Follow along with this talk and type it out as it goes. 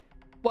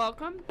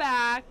Welcome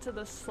back to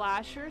the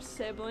Slasher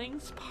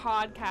Siblings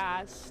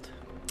podcast.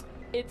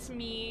 It's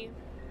me,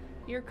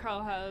 your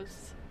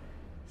co-host,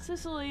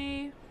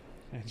 Cicely.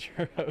 And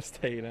your host,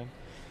 Hayden.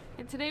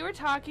 And today we're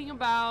talking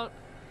about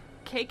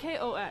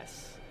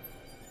KKOS.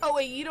 Oh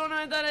wait, you don't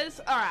know what that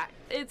is? Alright,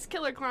 it's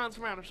Killer Klowns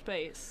from Outer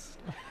Space.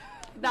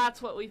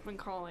 That's what we've been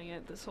calling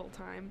it this whole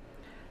time.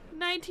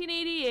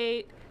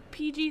 1988,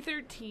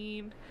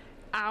 PG-13,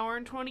 hour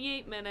and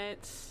 28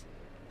 minutes,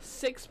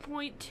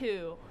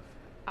 6.2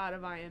 out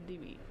of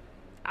IMDb.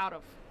 Out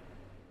of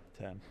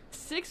 10.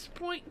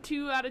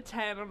 6.2 out of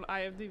 10 on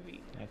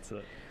IMDb. That's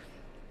it.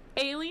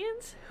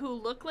 Aliens who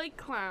look like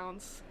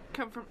clowns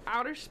come from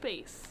outer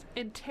space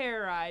and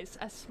terrorize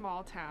a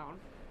small town.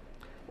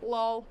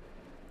 Lol.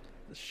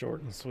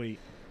 Short and sweet.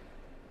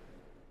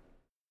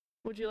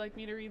 Would you like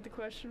me to read the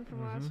question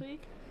from last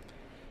week?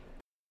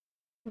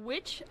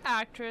 Which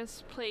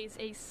actress plays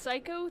a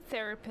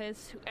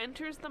psychotherapist who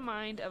enters the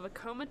mind of a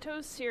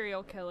comatose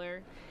serial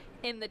killer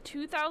in the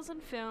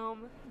 2000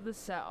 film The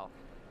Cell?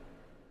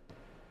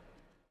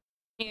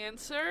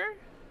 Answer: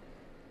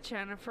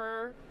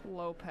 Jennifer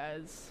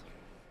Lopez.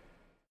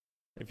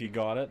 If you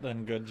got it,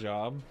 then good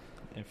job.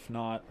 If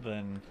not,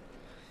 then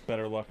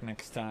better luck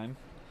next time.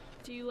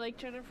 Do you like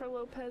Jennifer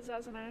Lopez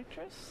as an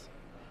actress?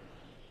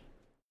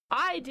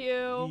 I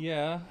do.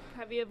 Yeah.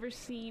 Have you ever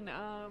seen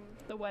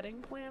The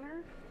Wedding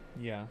Planner?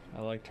 Yeah,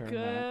 I liked her in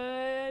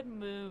that. Good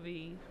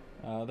movie.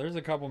 There's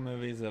a couple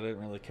movies that I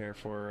didn't really care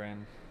for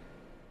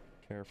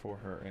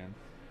her in.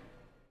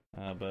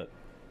 But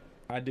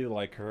I do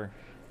like her.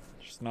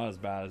 She's not as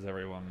bad as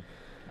everyone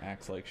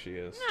acts like she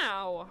is.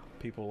 No.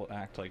 People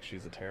act like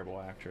she's a terrible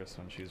actress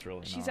when she's really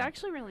not. She's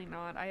actually really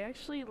not. I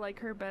actually like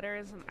her better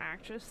as an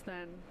actress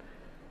than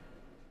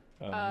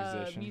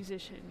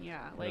musician,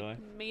 yeah. Like Really?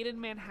 Made in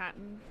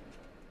Manhattan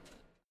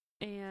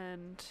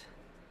and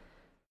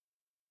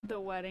The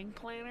Wedding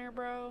Planner,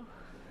 bro.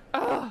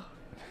 Ugh.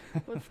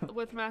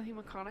 with Matthew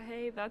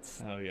McConaughey,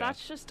 that's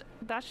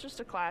just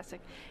a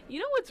classic. You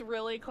know what's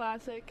really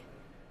classic?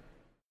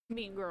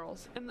 Mean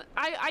Girls. And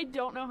I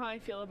don't know how I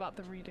feel about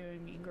them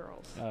redoing Mean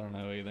Girls. I don't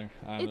know either.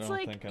 It's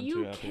like think I'm you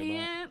too happy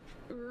can't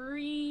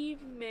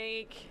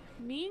remake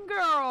Mean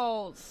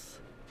Girls.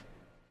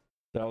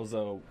 That was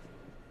a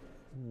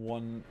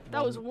one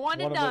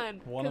and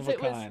done. One of Because a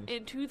it was kind.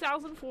 in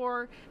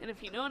 2004, and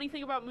if you know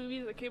anything about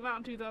movies that came out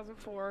in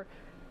 2004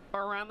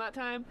 or around that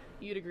time,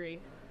 you'd agree.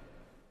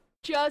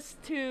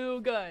 Just too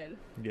good.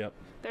 Yep.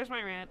 There's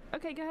my rant.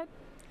 Okay, go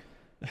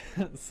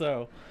ahead.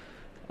 So,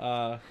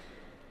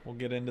 we'll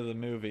get into the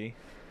movie.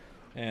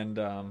 And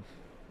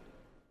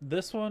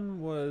this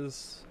one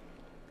was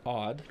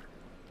odd.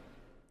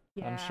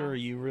 Yeah. I'm sure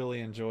you really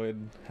enjoyed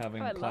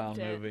having a clown loved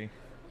it. movie.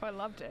 Oh, I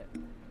loved it.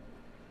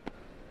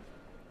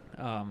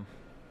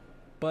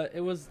 But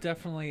it was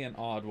definitely an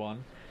odd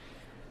one.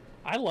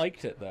 I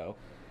liked it, though.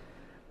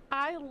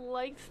 I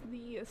liked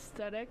the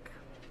aesthetic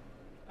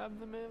of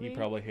the movie. You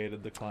probably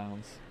hated the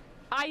clowns.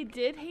 I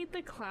did hate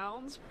the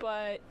clowns,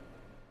 but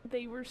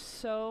they were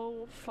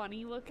so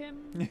funny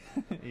looking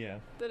Yeah.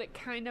 that it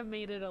kind of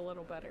made it a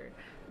little better.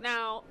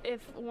 Now,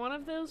 if one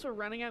of those were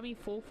running at me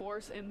full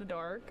force in the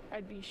dark,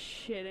 I'd be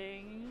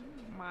shitting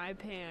my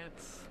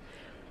pants.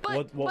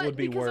 But, what would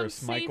be because I'm worse,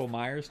 safe, Michael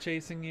Myers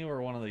chasing you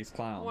or one of these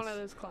clowns? One of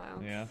those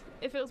clowns. Yeah.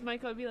 If it was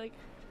Michael, I'd be like,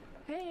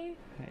 hey.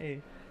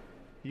 Hey,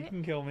 you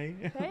can kill me.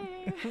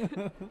 Hey.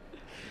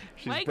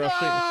 she's Michael!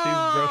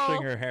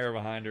 brushing her hair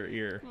behind her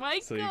ear.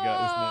 Michael! So you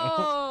guys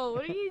know.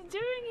 What are you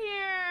doing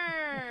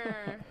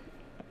here?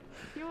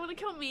 You want to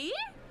kill me?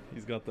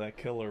 He's got that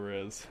killer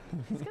riz.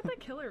 He's got that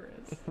killer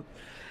riz.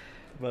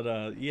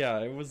 But yeah,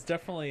 it was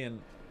definitely an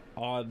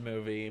odd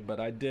movie,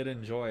 but I did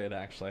enjoy it,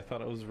 actually. I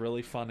thought it was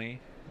really funny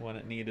when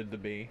it needed to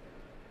be.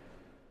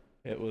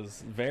 It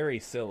was very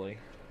silly.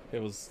 It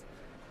was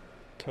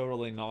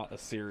totally not a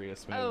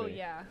serious movie. Oh,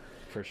 yeah.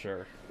 For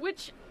sure.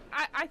 Which,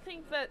 I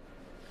think that...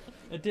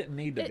 It didn't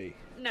need to be.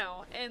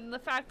 No, and the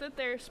fact that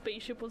their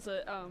spaceship was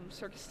a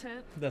circus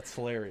tent. That's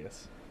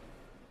hilarious.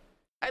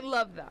 I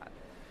love that.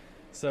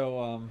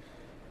 So,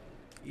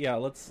 yeah,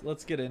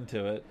 let's get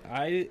into it.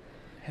 I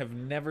have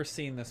never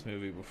seen this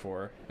movie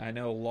before. I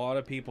know a lot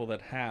of people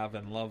that have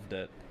and loved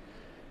it.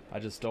 I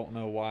just don't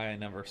know why I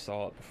never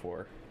saw it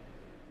before.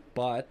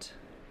 But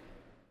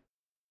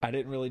I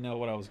didn't really know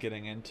what I was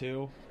getting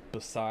into,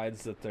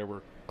 besides that there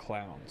were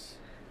clowns.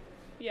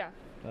 Yeah.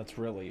 That's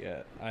really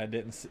it.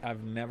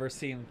 I've never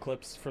seen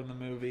clips from the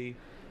movie,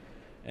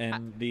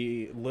 and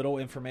the little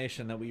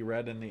information that we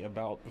read in the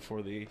about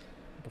before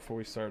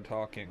we started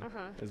talking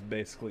is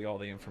basically all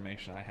the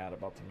information I had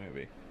about the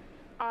movie.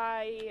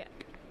 I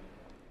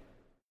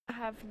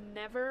have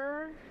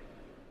never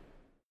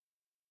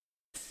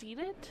seen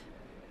it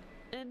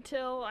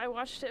until I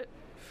watched it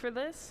for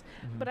this,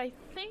 but I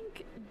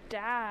think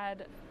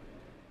Dad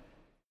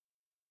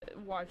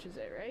watches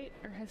it, right?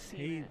 Or has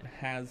seen it.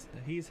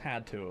 He's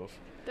had to have.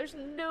 There's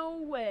no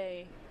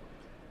way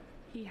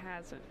he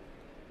hasn't.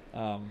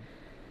 I'll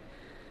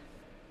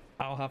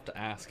have to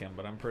ask him,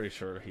 but I'm pretty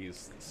sure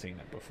he's seen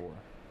it before.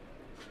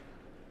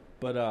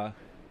 But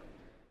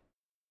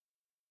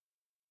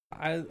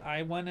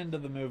I went into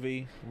the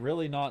movie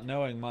really not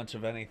knowing much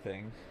of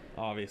anything,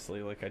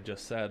 obviously, like I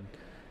just said,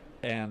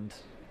 and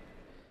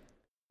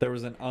there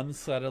was an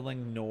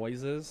unsettling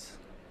noises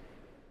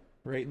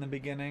right in the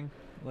beginning.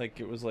 Like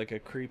it was like a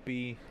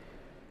creepy,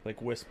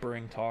 like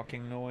whispering,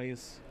 talking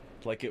noise,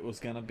 like it was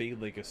gonna be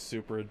like a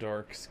super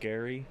dark,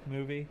 scary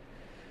movie,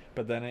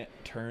 but then it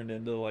turned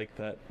into like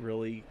that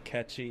really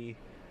catchy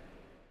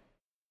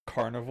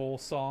carnival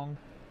song.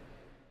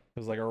 It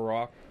was like a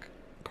rock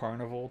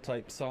carnival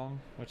type song,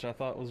 which I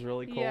thought was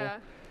really cool. Yeah.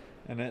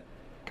 And it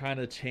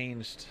kind of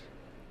changed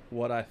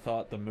what I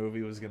thought the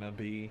movie was gonna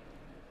be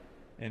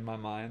in my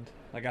mind.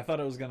 Like I thought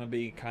it was gonna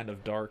be kind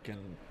of dark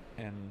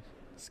and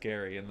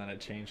scary, and then it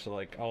changed to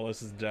like, oh,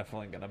 this is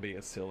definitely gonna be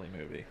a silly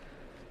movie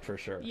for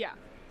sure. Yeah.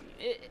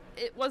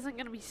 It wasn't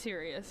gonna be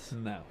serious.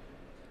 No.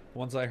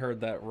 Once I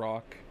heard that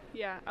rock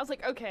I was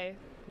like, okay,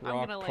 I'm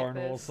rock gonna like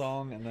carnival this.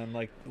 song, and then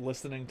like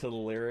listening to the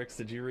lyrics.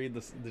 Did you read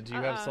this? Did you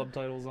have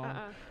subtitles on?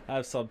 I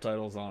have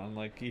subtitles on.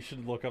 Like, you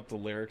should look up the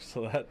lyrics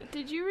to that.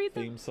 Did you read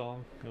theme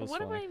song? It was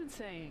what funny. am I even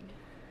saying?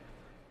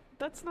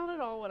 That's not at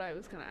all what I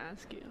was gonna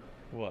ask you.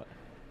 What?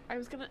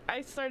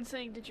 I started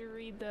saying, did you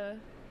read the,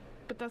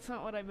 but that's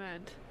not what I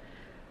meant.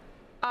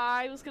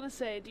 I was gonna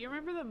say, do you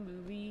remember the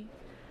movie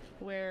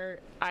where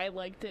I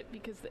liked it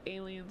because the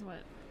aliens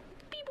went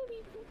beep boop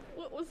beep boop?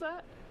 What was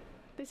that?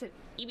 They said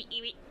eep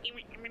eep eep.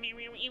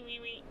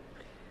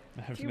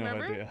 I have Do you no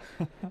remember? idea.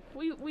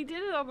 We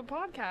did it on the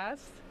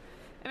podcast,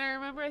 and I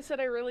remember I said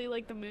I really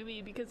liked the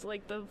movie because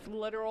like the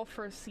literal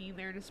first scene,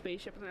 they're in a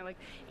spaceship and they're like,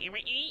 and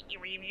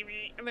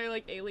they're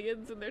like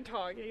aliens and they're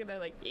talking and they're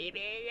like, you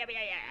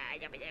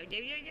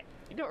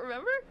don't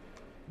remember?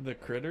 The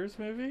Critters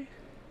movie?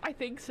 I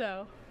think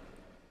so.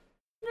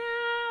 No,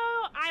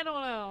 I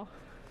don't know.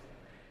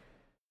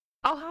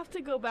 I'll have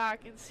to go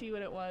back and see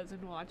what it was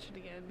and watch it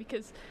again,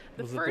 because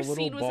the first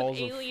scene was an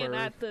alien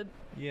at the...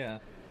 Yeah.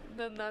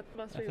 Then that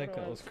must be I think what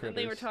it that was. was Critters. And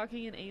they were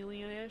talking in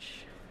alien-ish.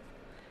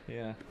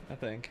 Yeah, I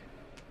think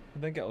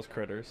that was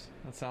Critters.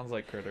 That sounds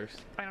like Critters.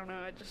 I don't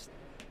know,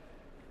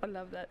 I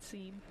love that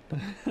scene.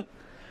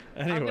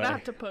 Anyway. I'm gonna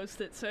have to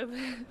post it so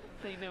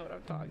they know what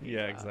I'm talking about.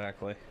 Yeah,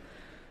 exactly.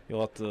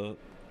 You'll have to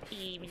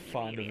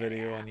find a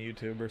video on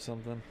YouTube or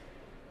something.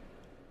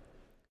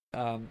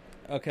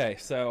 Okay,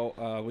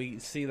 so we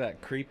see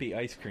that creepy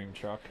ice cream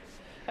truck.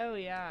 Oh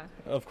yeah.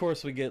 Of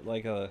course, we get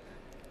like a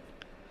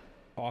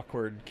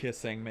awkward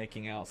kissing,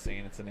 making out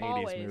scene. It's an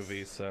 80s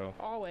movie, so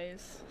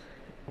always.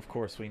 Of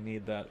course, we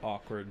need that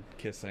awkward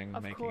kissing,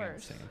 of making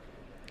course. out scene.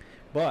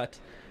 But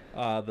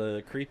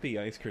the creepy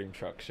ice cream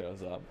truck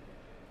shows up.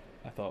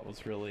 I thought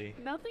was really...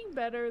 Nothing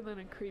better than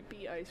a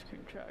creepy ice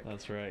cream truck.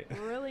 That's right.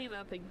 Really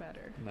nothing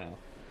better. No.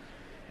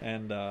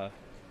 And, I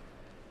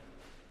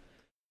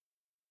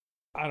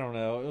don't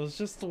know. It was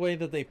just the way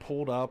that they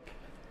pulled up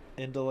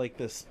into, like,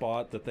 this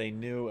spot that they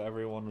knew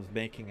everyone was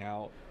making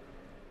out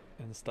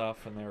and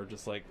stuff. And they were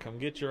just like, come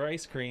get your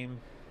ice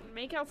cream.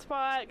 Make out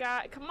spot.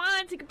 Come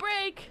on, take a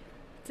break.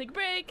 Take a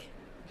break.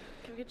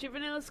 Come get your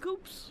vanilla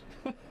scoops.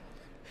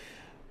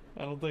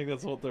 I don't think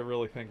that's what they're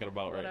really thinking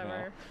about right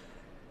now.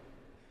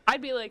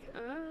 I'd be like,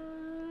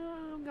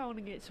 I'm going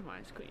to get some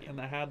ice cream. And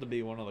that had to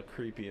be one of the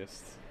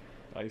creepiest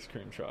ice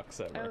cream trucks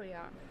ever. Oh,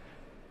 yeah.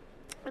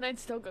 And I'd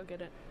still go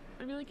get it.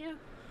 I'd be like, yeah.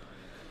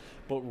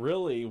 But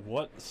really,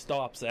 what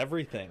stops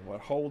everything,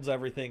 what holds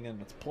everything in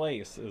its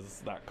place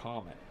is that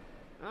comet.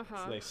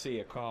 Uh-huh. So they see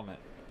a comet.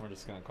 We're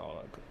just going to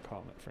call it a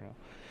comet for now.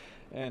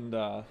 And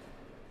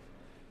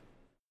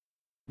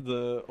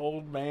the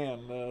old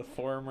man, the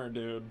former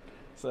dude,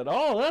 said,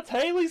 oh, that's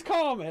Haley's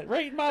Comet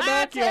right in my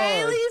backyard. That's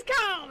Haley's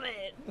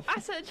Comet. I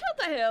said, shut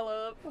the hell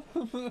up.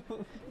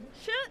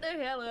 Shut the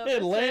hell up.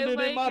 It landed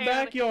in my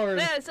backyard.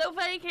 That is so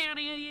fake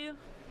county of you.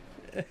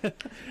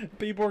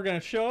 People are going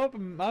to show up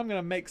and I'm going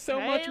to make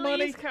so much money.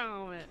 Haley's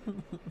Comet.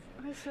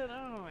 I said,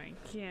 oh my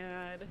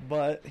god.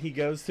 But he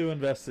goes to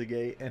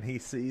investigate and he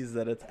sees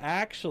that it's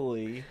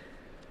actually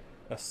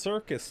a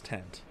circus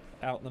tent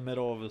out in the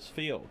middle of his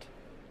field.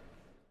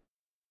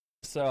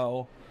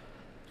 So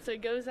he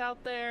goes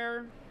out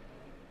there.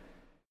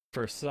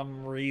 For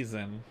some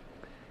reason,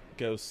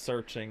 goes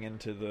searching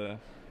into the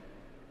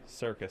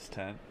circus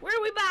tent. Where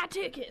do we buy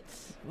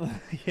tickets?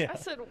 Yeah. I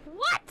said,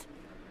 what?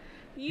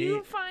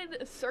 You find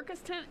a circus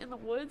tent in the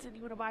woods and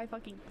you want to buy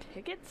fucking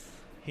tickets?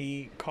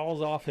 He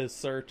calls off his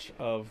search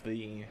of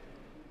the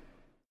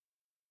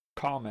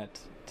comet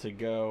to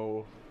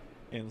go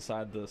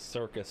inside the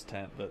circus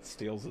tent that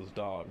steals his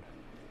dog.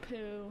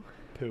 Pooh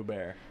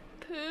Bear.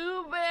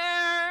 Pooh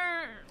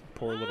Bear!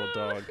 Poor little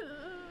dog.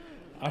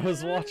 I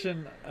was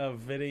watching a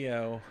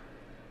video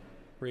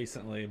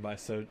recently by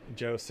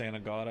Joe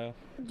Santagato.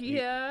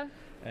 Yeah.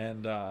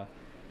 And I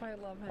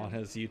love him. On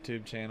his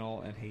YouTube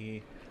channel, and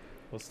he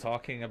was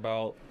talking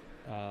about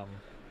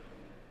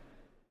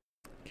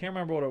can't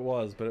remember what it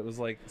was, but it was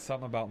like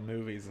something about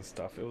movies and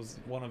stuff. It was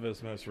one of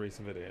his most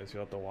recent videos.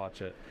 You'll have to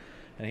watch it.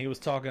 And he was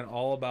talking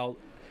all about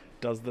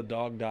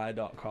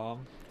doesthedogdie.com.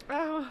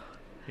 Oh.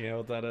 You know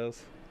what that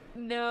is?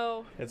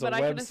 No. It's but a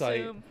I website. can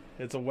assume.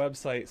 It's a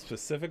website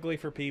specifically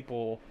for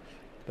people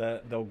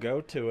They'll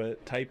go to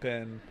it, type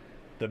in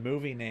the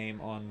movie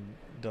name on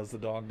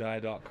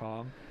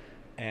doesthedogdie.com,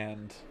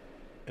 and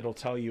it'll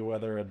tell you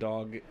whether a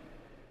dog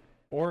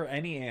or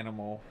any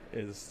animal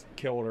is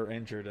killed or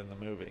injured in the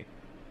movie.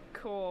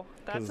 Cool.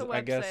 That's a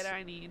 'Cause website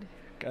I need.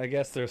 I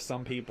guess there's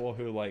some people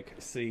who like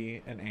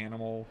see an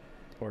animal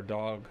or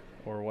dog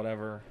or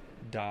whatever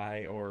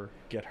die or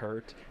get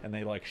hurt, and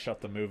they like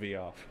shut the movie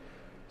off.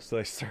 So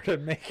they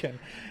started making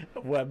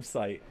a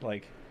website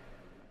like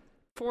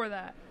For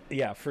that.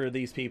 yeah, for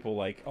these people,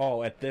 like,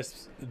 oh, at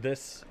this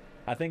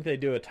I think they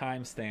do a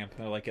timestamp.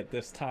 They're like, at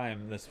this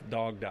time this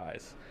dog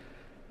dies,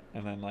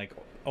 and then like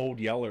Old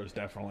Yeller's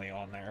definitely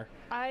on there.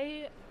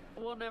 I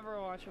will never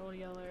watch Old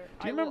Yeller.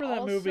 Do you remember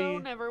that movie? I will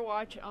also never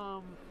watch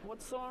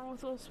what's the one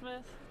with Will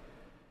Smith?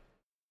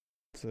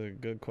 It's a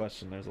good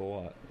question. There's a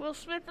lot. Will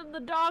Smith and the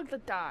dog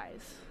that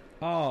dies.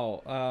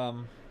 Oh,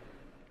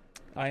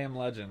 I Am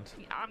Legend.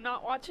 I'm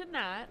not watching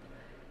that.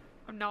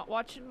 I'm not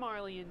watching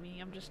Marley and Me.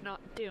 I'm just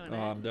not doing it. Oh,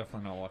 I'm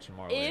definitely not watching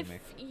Marley and Me.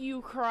 If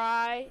you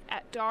cry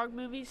at dog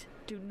movies,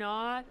 do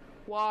not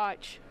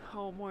watch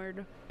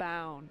Homeward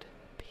Bound.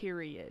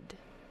 Period.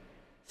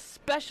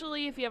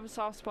 Especially if you have a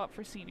soft spot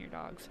for senior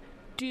dogs.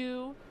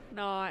 Do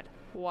not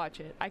watch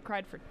it. I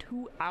cried for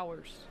 2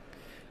 hours.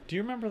 Do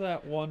you remember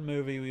that one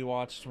movie we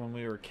watched when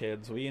we were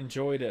kids? We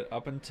enjoyed it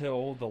up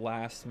until the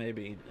last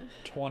maybe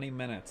 20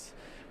 minutes,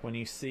 when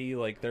you see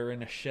like they're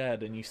in a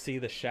shed and you see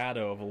the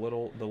shadow of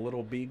the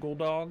little beagle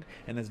dog,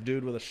 and this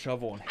dude with a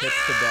shovel and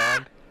hits the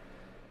dog.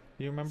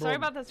 Do you remember? Sorry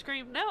about that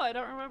scream. No, I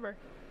don't remember.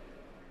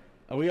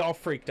 We all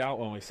freaked out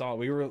when we saw it.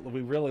 We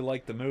really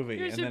liked the movie.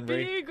 Here's and a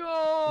then beagle.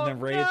 and then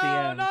Ray at the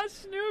end. Not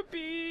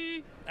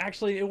Snoopy.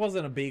 Actually, it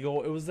wasn't a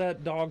beagle. It was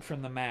that dog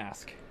from The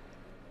Mask.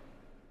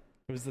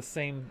 It was the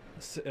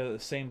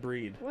same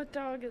breed. What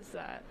dog is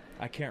that?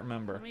 I can't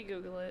remember. Let me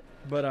Google it.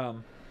 But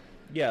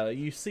yeah,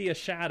 you see a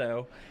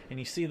shadow and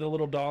you see the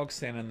little dog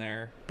standing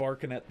there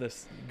barking at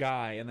this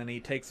guy, and then he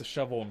takes a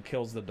shovel and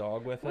kills the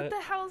dog with it. What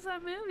the hell is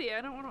that movie?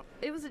 I don't want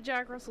to. It was a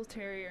Jack Russell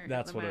Terrier.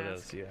 That's The what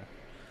Mask. it is. Yeah.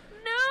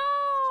 No.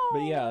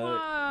 But yeah,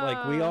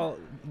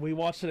 like we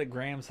watched it at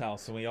Graham's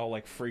house, and we all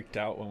like freaked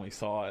out when we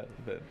saw it.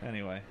 But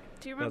anyway.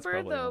 Do you that's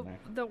remember probably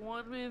the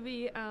one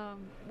movie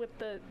with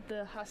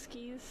the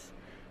Huskies?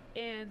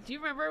 And do you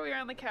remember we were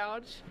on the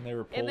couch? And they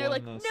were pulling and they're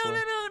like, the no, sling.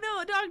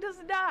 a dog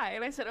doesn't die.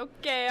 And I said,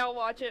 okay, I'll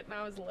watch it. And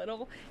I was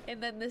little.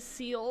 And then the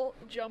seal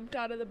jumped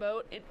out of the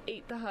boat and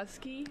ate the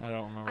husky. I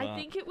don't remember I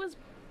think it was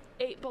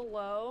 8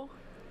 Below.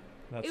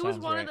 That It was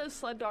sounds one right. of those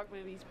sled dog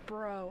movies,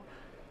 bro.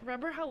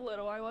 Remember how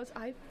little I was?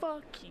 I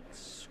fucking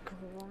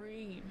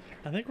screamed.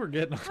 I think we're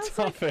getting I off was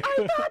topic. like,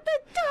 I thought the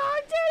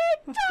dog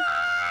didn't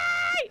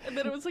die! And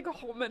then it was like a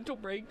whole mental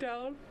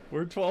breakdown.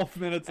 We're 12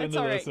 minutes That's into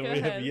all right, this, and go we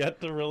have ahead. yet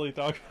to really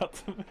talk about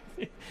the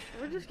movie.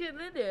 We're just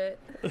getting into it.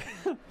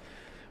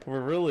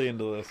 We're really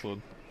into this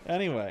one.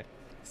 Anyway,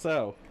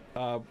 so,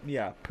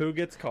 yeah, Pooh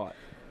gets caught.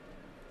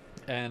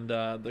 And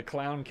the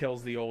clown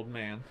kills the old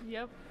man,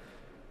 Yep.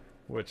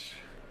 which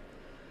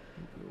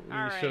we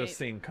All should have right.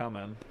 seen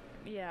coming.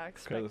 Yeah,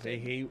 Because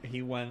expected.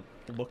 he went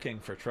looking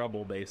for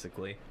trouble,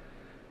 basically.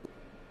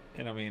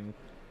 And I mean,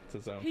 it's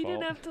his own He fault.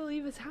 didn't have to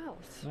leave his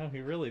house. No, he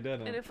really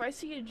didn't. And if I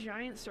see a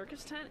giant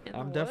circus tent in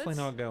I'm the definitely woods,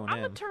 not going I'm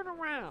in. gonna turn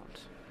around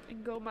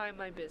and go mind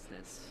my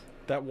business.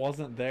 That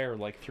wasn't there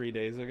like 3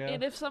 days ago.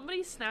 And if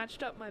somebody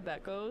snatched up my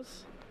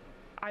Beckos,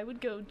 I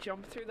would go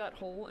jump through that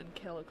hole and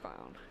kill a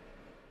clown.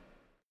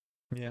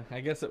 Yeah,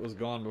 I guess it was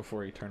gone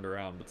before he turned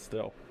around, but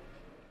still.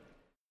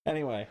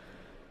 Anyway,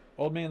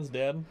 old man's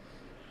dead.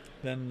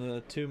 Then the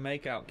two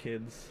makeout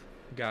kids,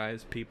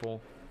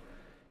 people,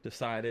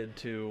 decided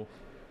to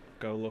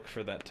go look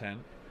for that tent.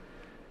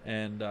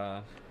 And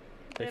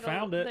they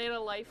found it. They had a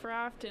life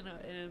raft in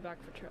a back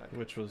for truck.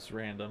 Which was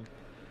random.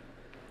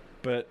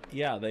 But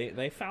yeah,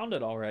 they found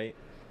it all right.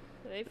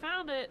 They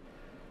found it.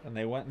 And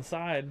they went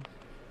inside,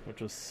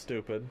 which was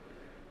stupid.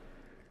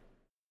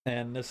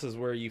 And this is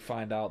where you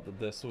find out that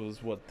this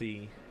was what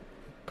the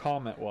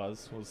comet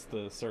was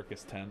the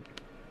circus tent.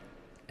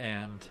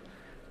 And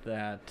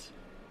that...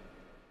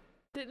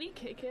 Didn't he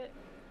kick it?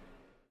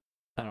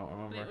 I don't And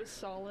remember. it was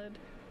solid.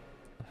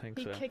 I think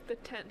He so. kicked the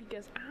tent. He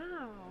goes,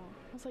 ow.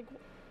 I was like,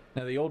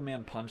 No, the old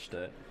man punched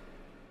it.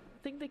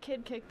 I think the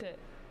kid kicked it.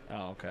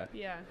 Oh, okay.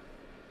 Yeah.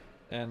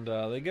 And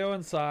they go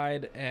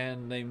inside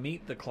and they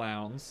meet the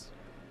clowns,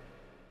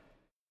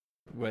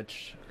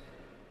 which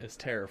is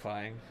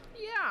terrifying.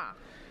 Yeah.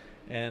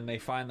 And they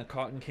find the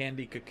cotton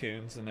candy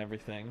cocoons and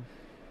everything.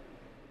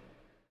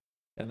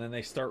 And then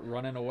they start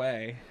running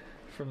away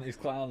from these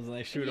clowns, and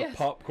they shoot Yes. a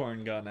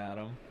popcorn gun at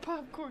them.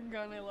 Popcorn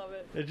gun, I love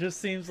it. It just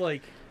seems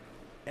like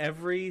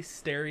every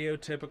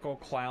stereotypical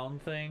clown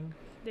thing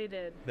They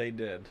did. they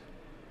did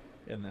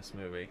in this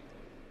movie.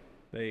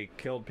 They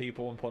killed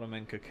people and put them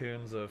in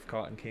cocoons of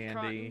cotton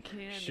candy,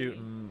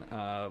 shooting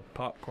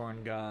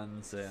popcorn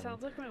guns, and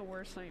Sounds like my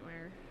worst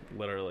nightmare.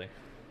 literally.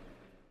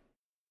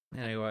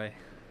 Anyway,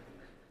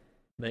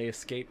 they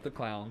escape the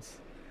clowns,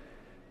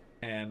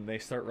 and they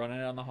start running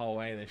down the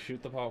hallway. They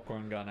shoot the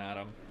popcorn gun at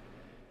them,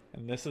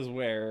 and this is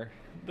where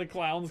the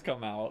clowns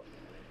come out,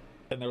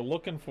 and they're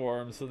looking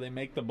for him, so they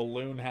make the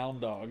balloon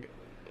hound dog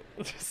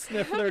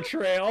sniff their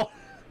trail.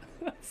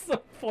 That's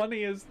the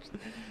funniest.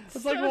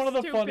 It's like one of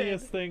the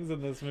funniest things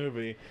in this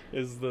movie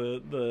is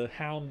the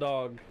hound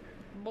dog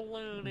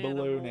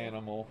balloon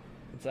animal.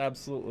 It's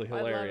absolutely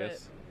hilarious.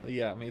 I love it.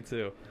 Yeah, me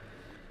too.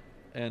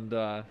 And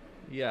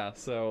yeah,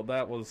 so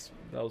that was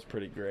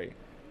pretty great.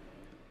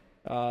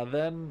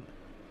 Then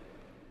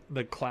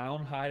the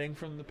clown hiding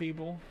from the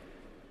people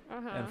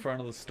in front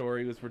of the store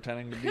he was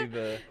pretending to be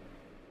the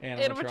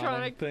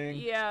animatronic thing.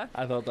 Yeah,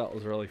 I thought that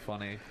was really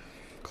funny.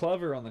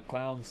 Clever on the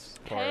clown's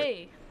part.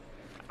 Hey,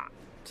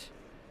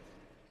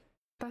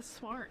 that's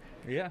smart.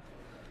 Yeah.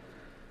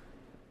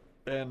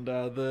 And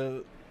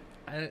the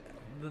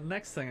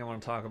next thing I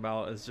want to talk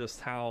about is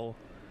just how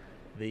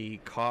the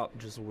cop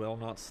just will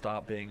not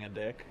stop being a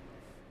dick.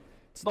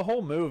 It's the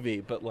whole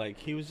movie, but like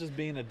he was just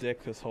being a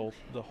dick the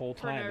whole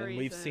time, and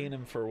we've seen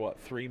him for what,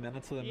 3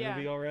 minutes of the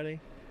movie already.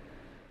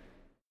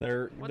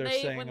 When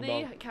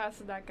they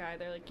casted that guy,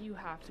 they're like, you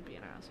have to be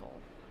an asshole.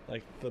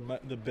 Like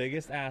the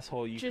biggest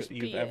asshole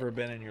you've ever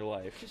been in your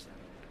life.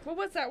 What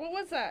was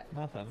that?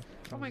 Nothing.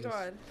 Oh my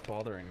god.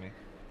 Bothering me.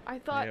 I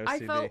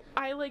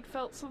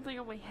felt something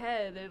on my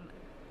head, and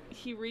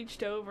he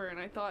reached over, and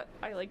I thought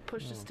I like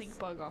pushed a stink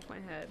bug off my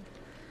head.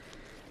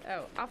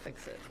 Oh, I'll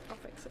fix it.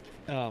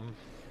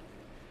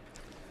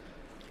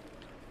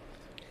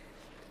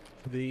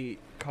 The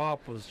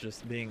cop was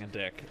just being a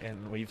dick,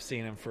 and we've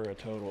seen him for a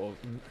total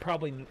of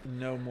probably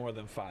no more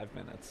than 5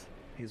 minutes.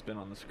 He's been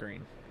on the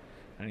screen,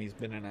 and he's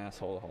been an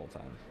asshole the whole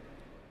time.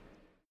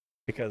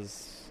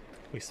 Because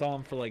we saw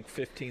him for like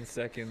 15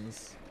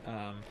 seconds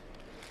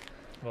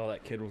while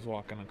that kid was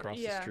walking across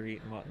the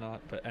street and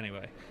whatnot. But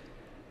anyway,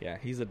 yeah,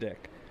 he's a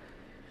dick.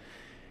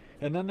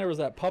 And then there was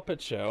that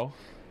puppet show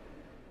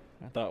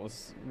I thought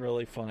was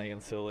really funny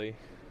and silly.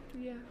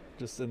 Yeah.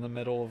 Just in the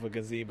middle of a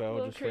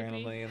gazebo, just creepy.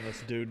 Randomly, and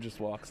this dude just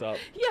walks up.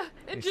 Yeah,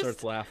 and he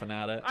starts laughing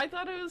at it. I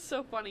thought it was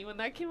so funny. When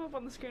that came up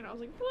on the screen, I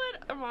was like,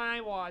 what am I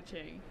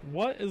watching?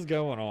 What is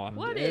going on?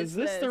 What is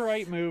this the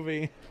right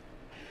movie?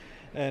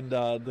 And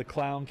the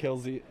clown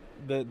kills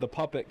the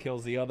puppet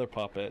kills the other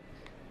puppet.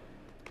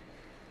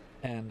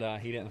 And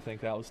he didn't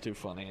think that was too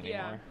funny anymore.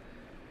 Yeah.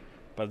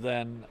 But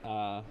then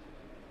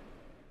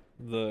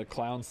the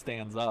clown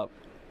stands up.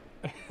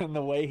 And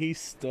the way he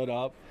stood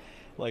up,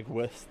 like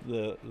with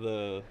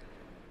the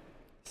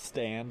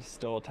stand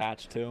still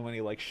attached to him, and he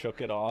like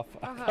shook it off.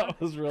 I thought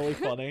it was really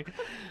funny.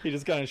 He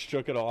just kind of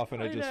shook it off,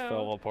 and it just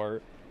fell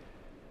apart.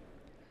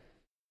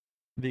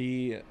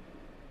 They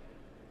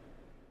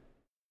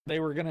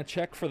were gonna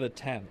check for the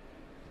tent.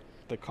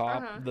 The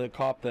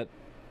cop that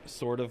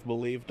sort of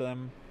believed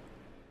them,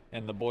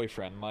 and the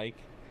boyfriend Mike,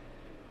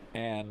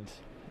 and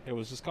it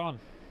was just gone.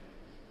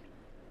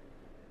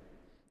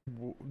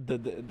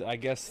 I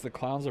guess the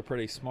clowns are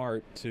pretty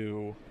smart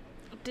to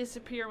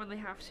disappear when they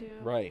have to.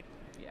 Right.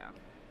 Yeah.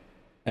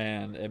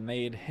 And it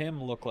made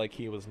him look like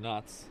he was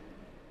nuts,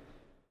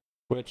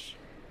 which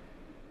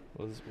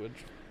was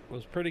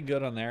pretty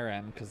good on their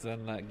end, because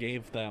then that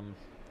gave them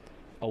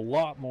a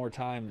lot more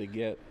time to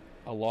get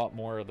a lot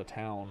more of the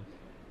town,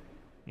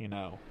 in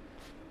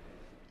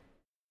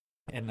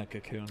the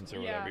cocoons or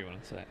whatever you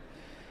want to say.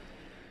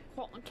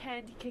 Cotton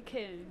candy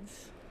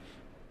cocoons.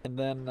 And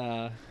then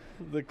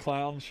the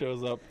clown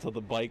shows up to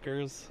the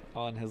bikers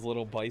on his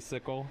little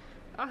bicycle.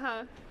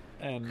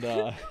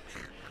 And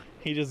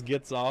he just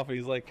gets off.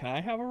 He's like, "Can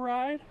I have a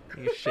ride?"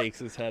 He shakes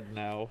his head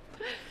no.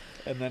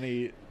 And then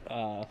he,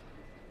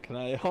 "Can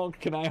I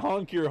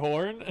honk your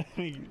horn?" And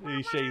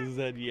he shakes his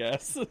head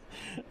yes.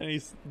 And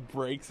he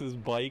breaks his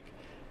bike.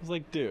 I was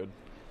like, dude,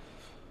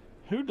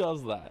 who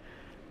does that?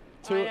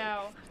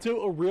 To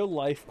a real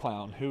life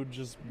clown who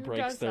just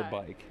breaks their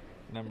bike.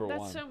 Number one.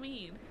 That's so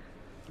mean.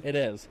 It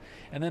is.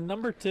 And then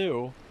number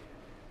two,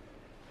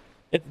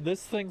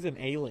 this thing's an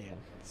alien.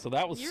 So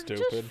that was stupid.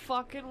 You're just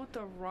fucking with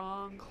the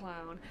wrong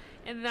clown.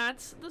 And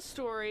that's the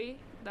story.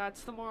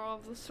 That's the moral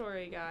of the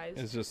story, guys.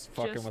 It's just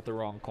fucking with the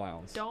wrong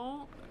clowns.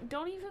 Don't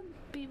even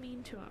be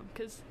mean to them,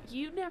 because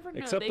you never know.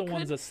 Except the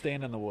ones that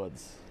stand in the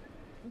woods.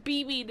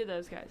 Be mean to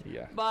those guys.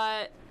 Yeah.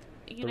 But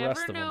you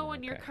never know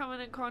when you're coming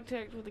in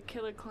contact with a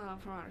killer clown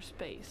from outer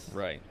space.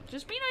 Right.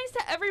 Just be nice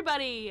to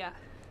everybody.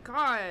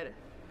 God.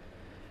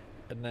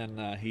 And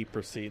then he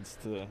proceeds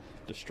to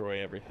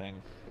destroy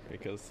everything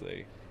because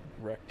they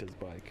wrecked his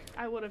bike.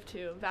 I would have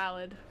too.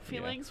 Valid.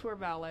 Feelings were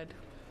valid.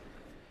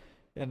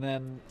 And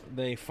then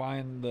they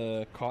find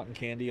the cotton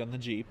candy on the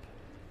Jeep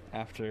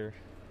after,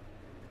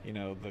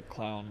 the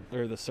clown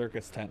or the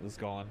circus tent is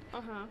gone.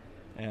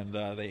 And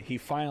he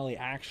finally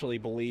actually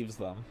believes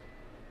them.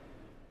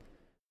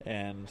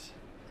 And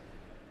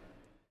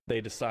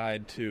they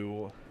decide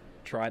to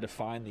try to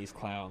find these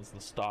clowns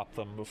and stop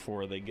them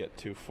before they get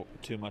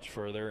too much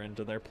further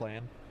into their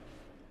plan.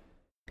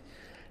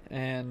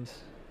 And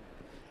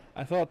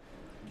I thought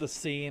the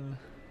scene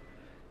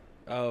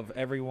of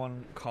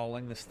everyone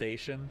calling the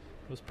station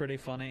was pretty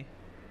funny.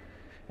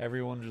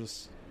 Everyone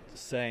just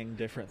saying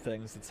different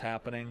things that's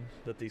happening,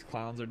 that these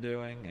clowns are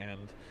doing,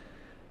 and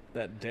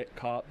that dick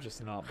cop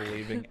just not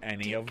believing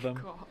any of them.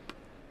 Cop.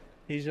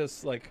 He's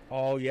just like,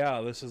 oh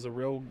yeah, this is a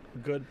real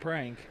good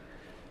prank.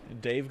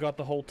 Dave got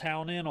the whole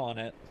town in on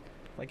it.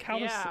 Like, how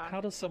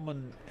is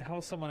someone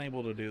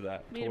able to do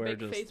that? Made to a where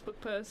big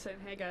Facebook post saying,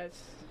 "Hey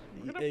guys,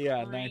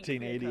 yeah,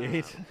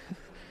 1988."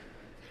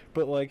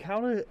 But like,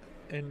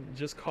 and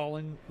just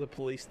calling the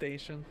police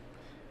station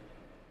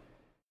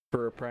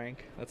for a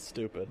prank? That's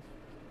stupid.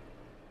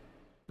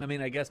 I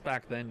mean, I guess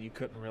back then you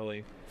couldn't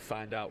really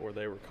find out where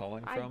they were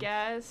calling from. I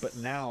guess. But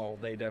now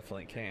they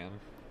definitely can.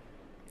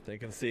 They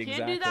can see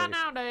Can't exactly. do that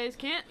nowadays.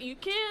 You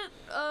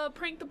can't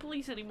prank the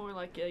police anymore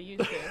like you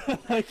used to.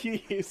 Like you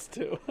used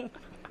to.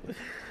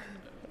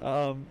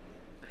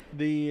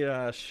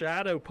 The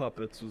shadow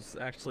puppets was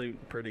actually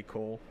pretty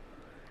cool.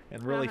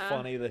 And really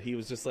funny that he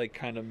was just like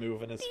kind of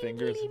moving his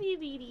fingers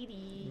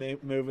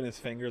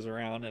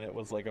around, and it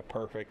was like a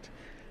perfect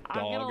dog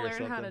or something. I'm gonna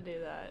learn how to do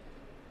that.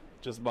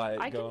 Just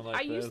by going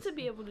like this. I used to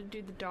be able to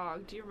do the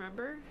dog. Do you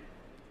remember?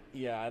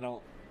 Yeah, I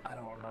don't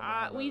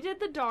remember. We did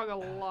the dog a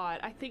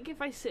lot. I think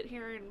if I sit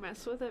here and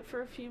mess with it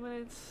for a few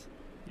minutes,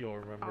 you'll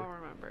remember. I'll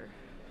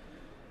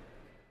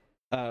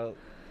remember.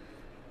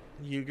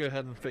 You go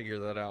ahead and figure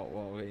that out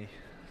while we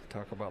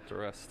talk about the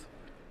rest.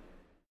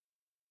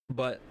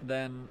 But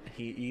then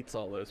he eats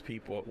all those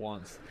people at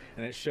once,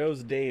 and it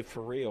shows Dave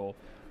for real.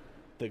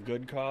 The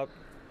good cop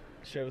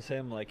shows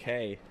him like,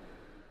 hey,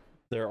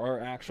 there are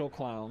actual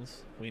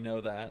clowns. We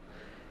know that.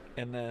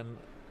 And then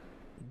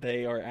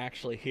they are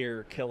actually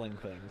here killing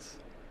things.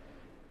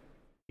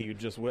 You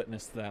just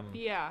witnessed them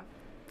eat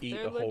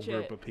a whole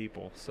group of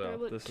people.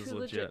 So this is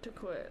legit. To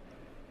quit.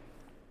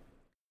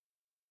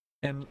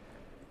 And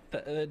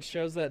it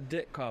shows that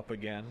dick cop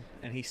again,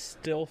 and he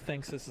still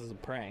thinks this is a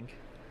prank.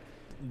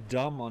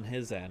 Dumb on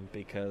his end,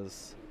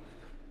 because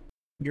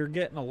you're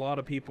getting a lot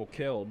of people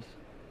killed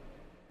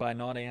by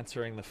not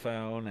answering the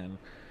phone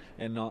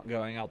and not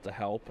going out to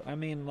help. I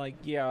mean, like,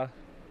 yeah,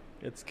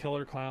 it's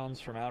killer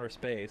clowns from outer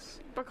space.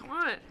 But come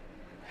on.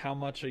 How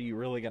much are you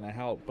really going to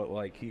help? But,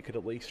 like, you could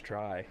at least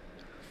try.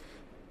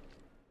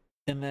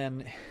 And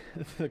then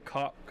the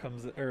clown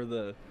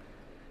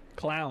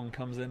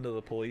comes into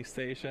the police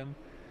station,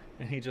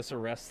 and he just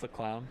arrests the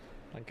clown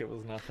like it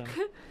was nothing.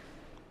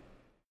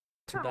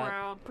 Turn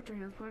around, put your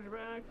hands behind your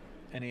back.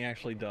 And he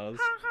actually does.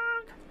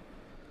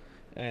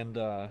 And,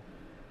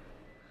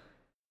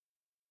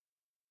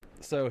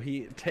 so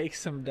he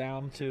takes him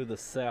down to the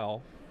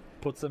cell,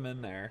 puts him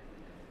in there,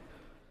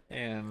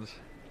 and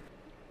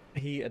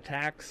he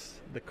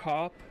attacks the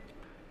cop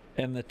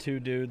and the two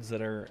dudes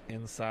that are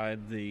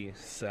inside the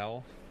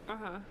cell.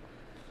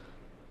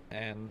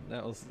 And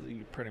that was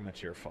pretty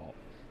much your fault.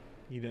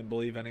 You didn't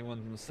believe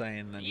anyone was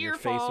saying that you're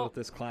faced with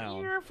this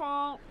clown. Your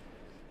fault.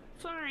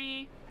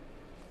 Sorry.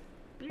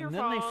 And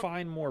then they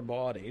find more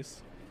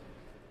bodies.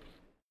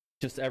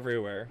 Just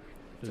everywhere.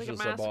 There's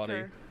just a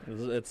body.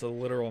 It's a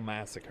literal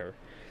massacre.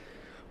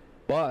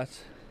 But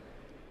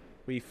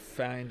we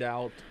find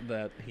out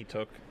that he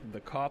took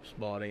the cop's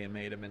body and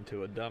made him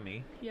into a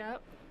dummy.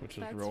 Yep. Which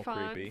was real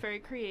creepy. Very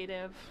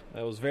creative.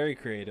 That was very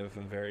creative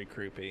and very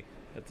creepy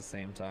at the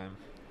same time.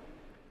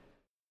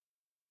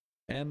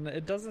 And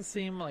it doesn't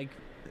seem like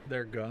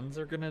their guns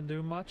are going to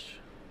do much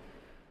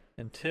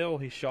until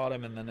he shot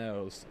him in the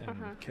nose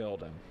and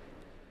killed him.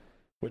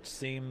 Which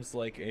seems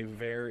like a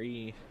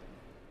very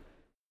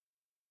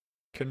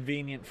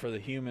convenient for the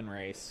human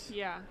race.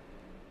 Yeah.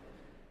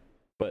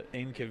 But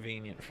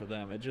inconvenient for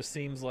them. It just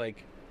seems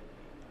like,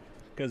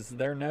 because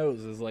their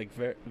nose is like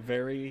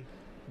very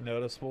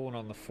noticeable and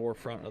on the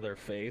forefront of their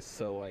face,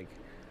 so like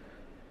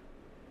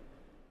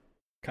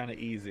kind of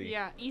easy.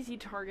 Yeah, easy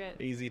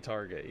target. Easy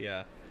target,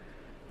 yeah.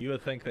 You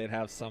would think they'd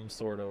have some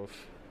sort of,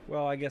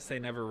 well, I guess they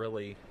never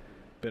really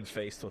been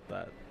faced with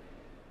that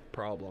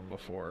problem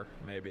before,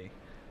 maybe.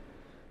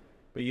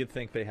 But you'd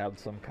think they had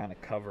some kind of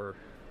cover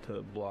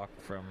to block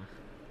from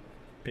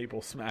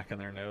people smacking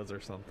their nose or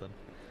something.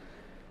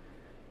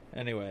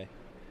 Anyway,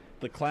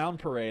 the clown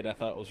parade I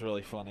thought was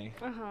really funny.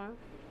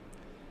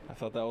 I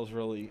thought that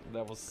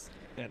was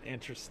an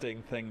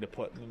interesting thing to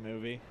put in the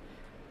movie.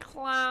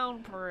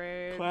 Clown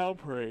parade. Clown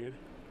parade.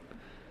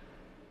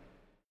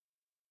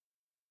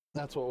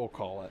 That's what we'll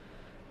call it.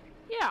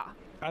 Yeah.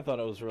 I thought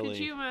it was really... Could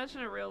you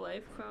imagine a real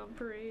life clown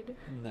parade?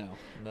 No.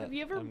 Have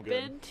you ever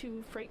been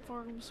to freight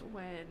farms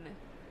when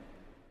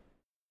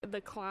the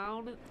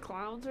clowns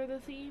are the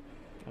theme?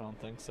 I don't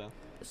think so.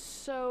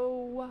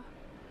 So,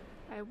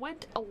 I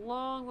went a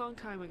long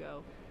time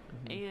ago,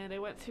 and I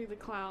went through the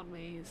clown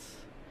maze,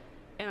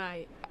 and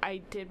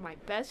I did my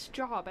best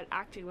job at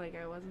acting like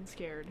I wasn't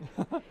scared,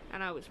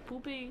 and I was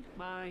pooping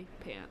my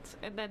pants.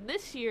 And then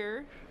this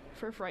year,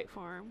 for Fright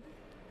Farm,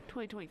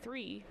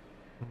 2023,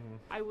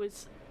 I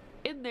was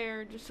in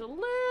there just a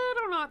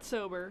little not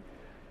sober.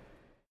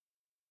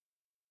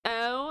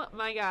 Oh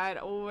my god,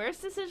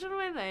 worst decision of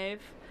my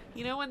life.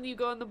 You know when you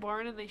go in the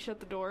barn and they shut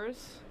the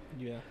doors?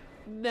 Yeah.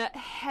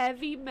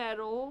 Heavy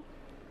metal,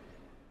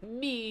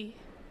 me,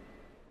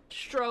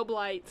 strobe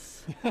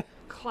lights,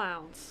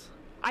 clowns.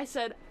 I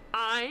said,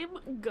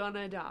 I'm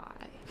gonna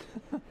die.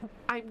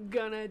 I'm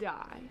gonna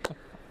die.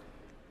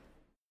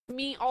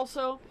 Me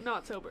also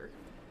not sober.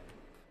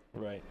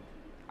 Right.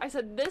 I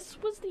said, this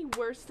was the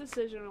worst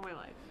decision of my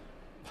life.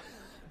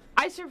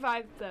 I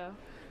survived, though.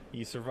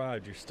 You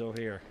survived. You're still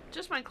here.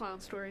 Just my clown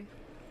story.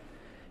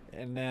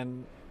 And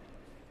then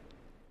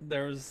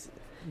there's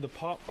the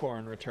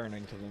popcorn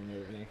returning to the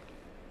movie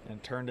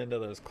and turned into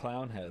those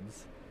clown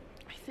heads.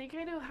 I think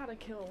I know how to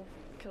kill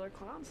killer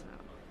clowns now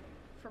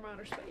from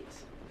outer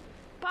space.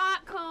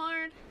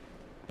 Popcorn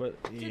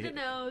But to the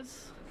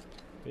nose.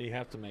 you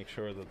have to make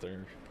sure that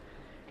they're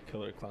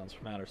killer clowns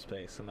from outer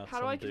space and not How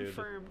some do I dude.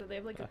 confirm? Do they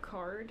have like a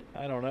card?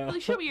 I don't know. Really,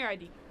 show me your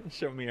ID.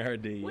 Show me your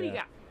ID. What do you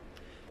got?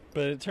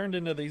 But it turned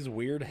into these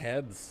weird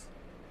heads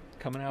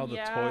coming out of the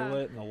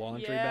toilet and the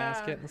laundry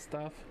basket and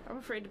stuff. I'm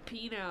afraid to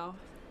pee now.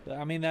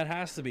 I mean, that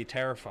has to be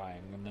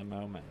terrifying in the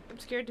moment. I'm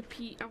scared to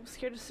pee. I'm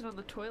scared to sit on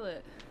the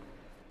toilet.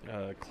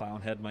 A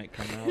clown head might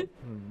come out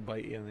and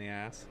bite you in the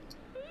ass.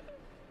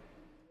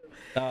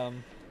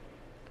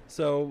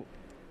 So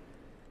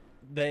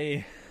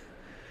there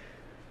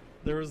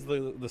was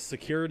the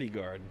security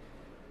guard,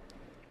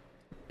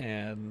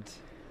 and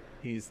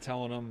he's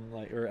telling him,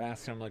 like, or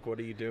asking him, like, what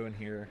are you doing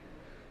here?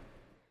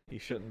 You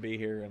shouldn't be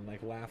here, and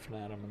like laughing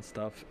at him and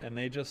stuff. And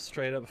they just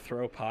straight up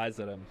throw pies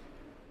at him.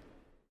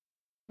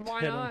 Why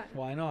Hit him. not?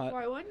 Why not?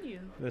 Why wouldn't you?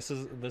 This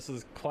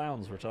is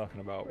clowns we're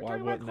talking about. We're Why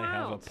talking wouldn't about they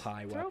have a clowns.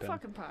 pie Throw weapon?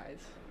 fucking pies.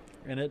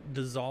 And it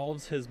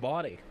dissolves his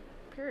body.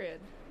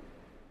 Period.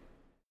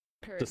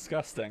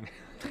 Disgusting.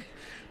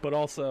 But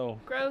also,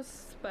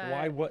 Gross, but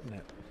why wouldn't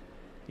it?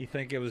 You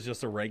think it was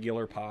just a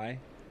regular pie?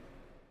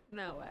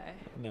 no way.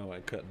 No,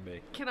 it couldn't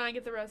be. Can I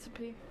get the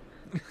recipe?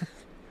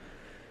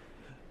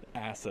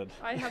 Acid.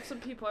 I have some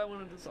people I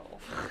want to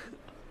dissolve.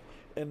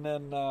 And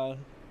then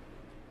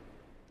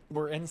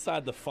we're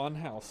inside the fun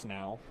house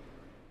now,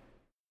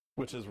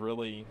 which is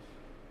really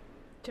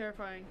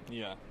Terrifying.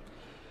 yeah.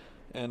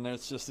 And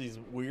there's just these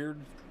weird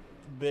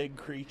big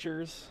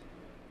creatures,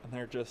 and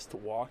they're just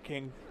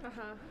walking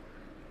Uh-huh.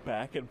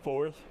 back and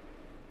forth.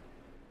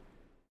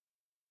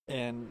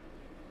 And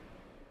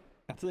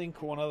I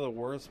think one of the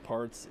worst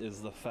parts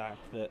is the fact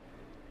that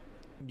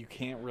you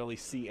can't really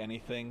see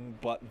anything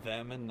but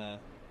them and the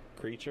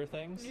creature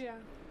things. Yeah.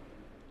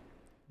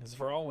 Because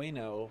for all we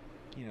know,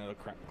 you know, the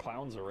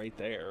clowns are right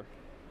there.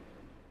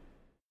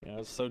 You know,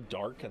 it's so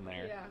dark in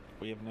there. Yeah.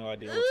 We have no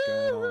idea what's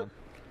going on. I'm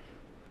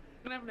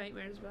gonna have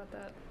nightmares about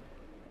that.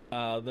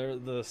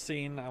 The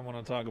scene I want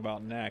to talk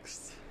about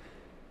next,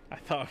 I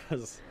thought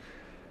was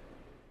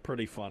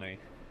pretty funny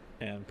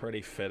and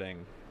pretty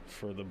fitting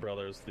for the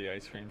brothers of the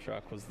ice cream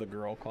truck, was the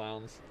girl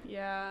clowns.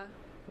 Yeah.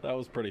 That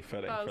was pretty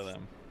fitting for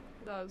them.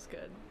 That was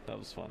good. That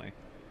was funny.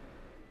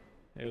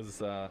 It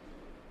was a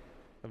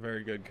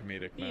very good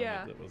comedic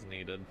moment that was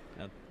needed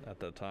at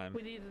that time.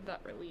 We needed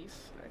that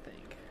release, I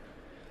think.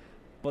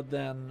 But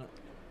then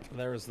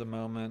there was the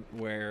moment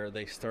where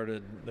the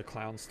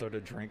clowns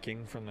started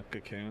drinking from the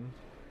cocoon,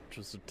 which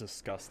was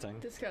disgusting.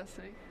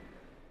 Disgusting.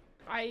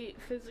 I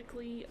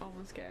physically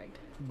almost gagged.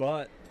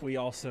 But we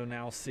also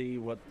now see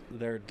what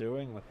they're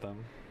doing with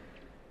them.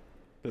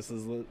 This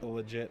is a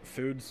legit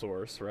food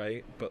source,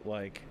 right? But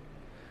like,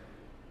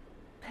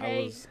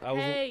 Hey,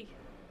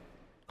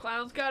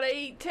 clowns gotta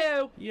eat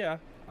too. Yeah,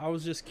 I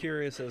was just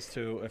curious as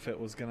to if it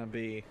was gonna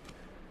be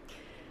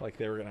like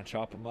they were gonna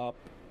chop them up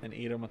and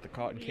eat them with the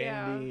cotton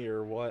candy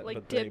or what. Like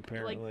but dip, they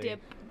apparently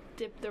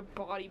dip their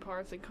body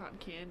parts in cotton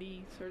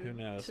candy. Who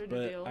knows? Sort of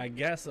But deal. I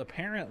guess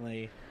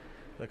apparently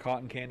the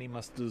cotton candy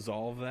must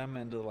dissolve them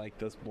into like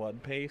this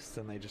blood paste,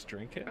 and they just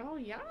drink it. Oh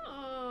yeah.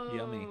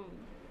 Yummy.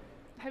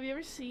 Have you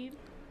ever seen?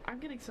 I'm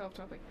getting so off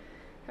topic.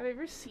 Have you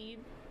ever seen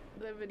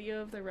the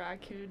video of the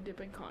raccoon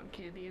dipping cotton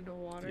candy into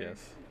water?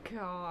 Yes.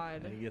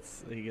 God. And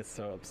he gets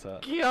so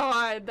upset.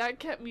 God, that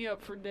kept me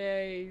up for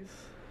days.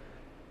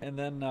 And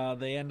then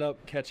they end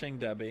up catching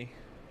Debbie,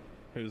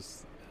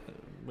 who's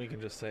we can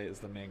just say is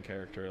the main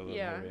character of the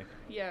movie.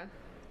 Yeah.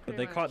 But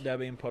they caught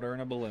Debbie and put her in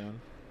a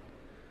balloon,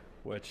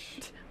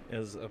 which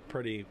is a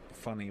pretty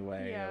funny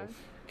way of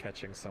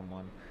catching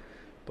someone,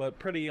 but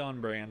pretty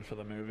on brand for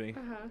the movie.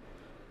 Uh-huh.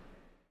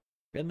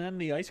 And then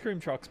the ice cream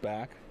truck's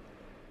back,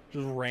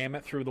 just ram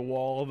it through the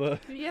wall of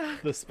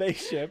the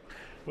spaceship,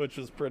 which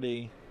was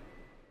pretty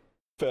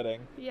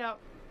fitting. Yeah.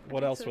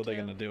 What else were they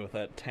going to do with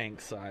that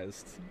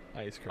tank-sized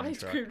ice cream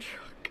truck?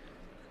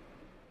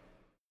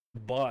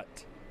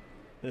 But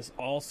this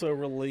also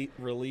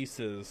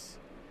releases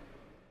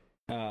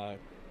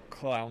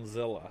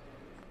Clownzilla.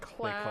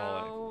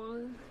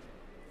 Clownzilla.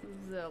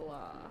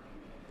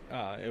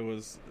 It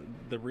was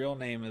the real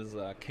name is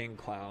King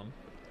Clown,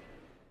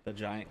 the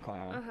giant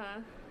clown.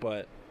 Uh-huh.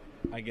 But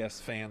I guess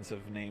fans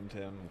have named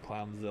him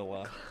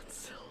Clownzilla.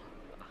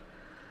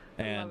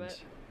 I love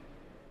it.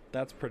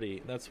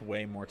 That's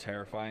way more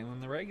terrifying than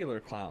the regular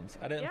clowns.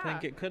 I didn't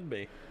think it could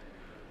be.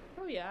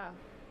 Oh yeah.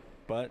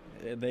 But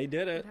they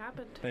did it. It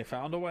happened. They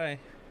found a way.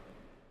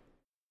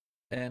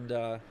 And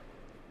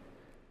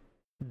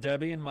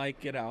Debbie and Mike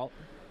get out,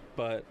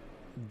 but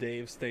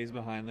Dave stays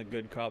behind. The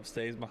good cop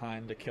stays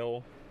behind to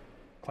kill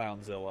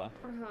Clownzilla.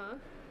 Uh-huh.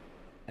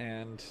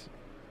 And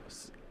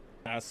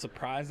as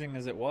surprising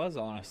as it was,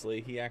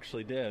 honestly, he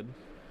actually did.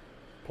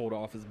 pulled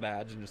off his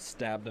badge and just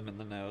stabbed him in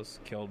the nose,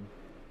 killed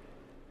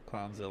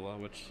Clownzilla,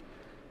 which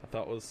I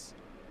thought was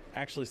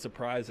actually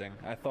surprising.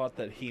 I thought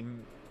that he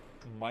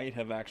might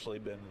have actually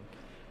been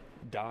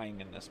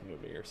dying in this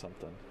movie or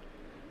something.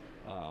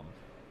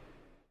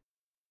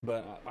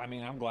 But I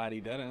mean, I'm glad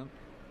he didn't,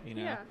 you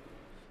know.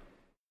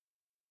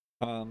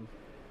 Yeah.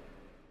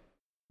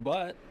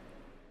 But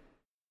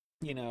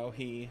you know,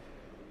 he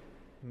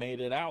made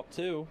it out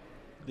too.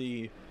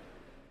 The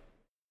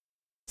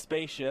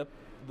spaceship,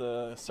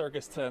 the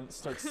circus tent,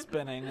 starts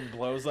spinning and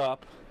blows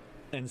up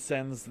and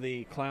sends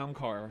the clown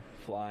car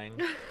flying.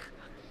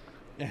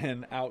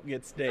 And out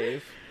gets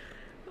Dave,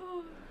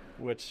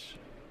 which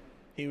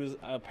he was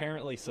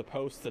apparently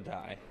supposed to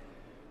die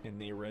in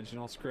the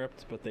original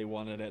script, but they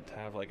wanted it to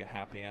have like a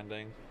happy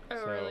ending. Oh,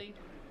 so really?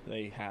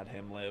 They had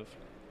him live.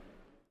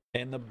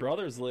 And the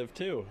brothers lived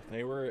too.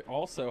 They were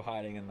also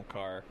hiding in the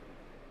car,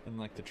 in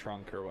like the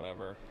trunk or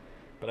whatever.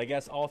 But I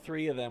guess all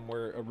three of them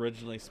were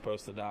originally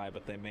supposed to die,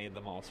 but they made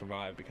them all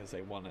survive because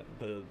they wanted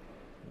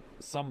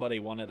somebody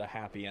wanted a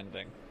happy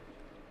ending.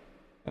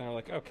 And they're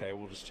like, okay,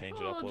 we'll just change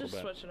it up a little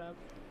bit. We'll just switch it up.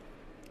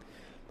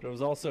 But it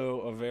was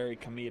also a very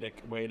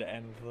comedic way to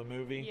end the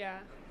movie. Yeah.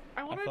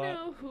 I want to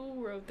know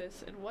who wrote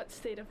this and what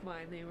state of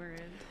mind they were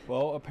in.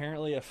 Well,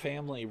 apparently a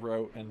family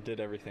wrote and did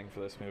everything for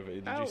this movie.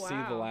 Did you see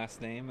the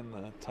last name in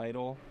the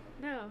title?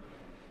 No.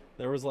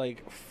 There was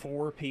like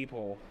 4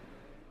 people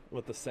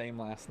with the same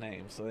last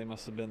name, so they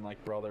must have been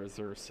like brothers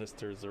or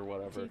sisters or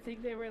whatever. Do you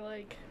think they were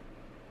like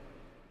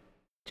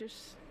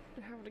just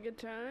having a good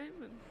time?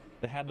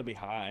 They had to be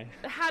high.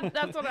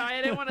 That's what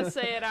I didn't want to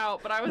say it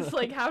out, but I was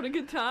like, having a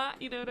good time.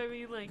 You know what I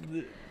mean?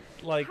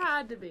 Like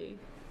had to be.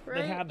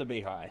 Right? They had to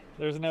be high.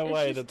 There's no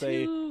way that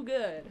they. It's too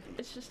good.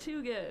 It's just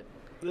too good.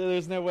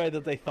 There's no way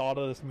that they thought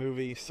of this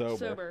movie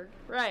sober.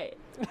 Right.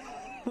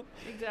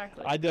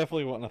 Exactly. I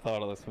definitely wouldn't have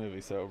thought of this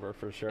movie sober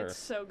for sure. It's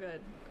so good.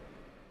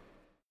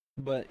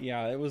 But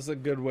yeah, it was a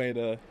good way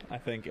to, I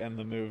think, end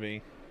the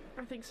movie.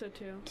 I think so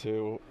too.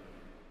 To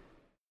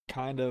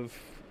kind of.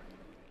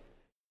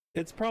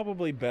 It's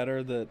probably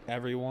better that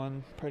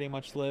everyone pretty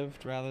much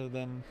lived rather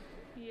than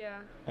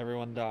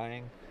everyone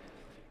dying.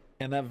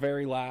 And that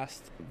very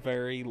last,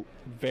 very,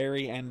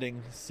 very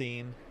ending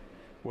scene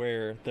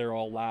where they're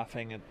all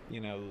laughing at, you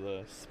know,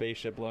 the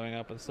spaceship blowing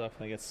up and stuff,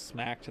 and they get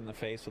smacked in the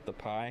face with the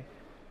pie.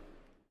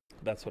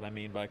 That's what I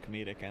mean by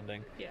comedic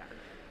ending. Yeah.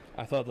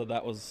 I thought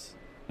that was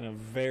a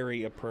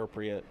very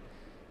appropriate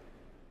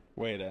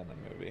way to end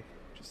the movie.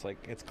 Just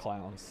like, it's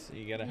Clowns.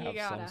 You gotta have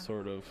some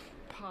sort of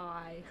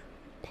pie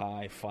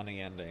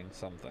funny ending,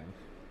 something.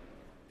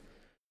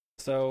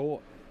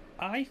 So,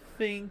 I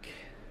think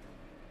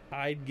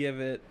I'd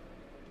give it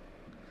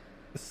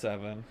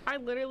 7. I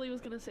literally was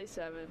gonna say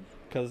 7.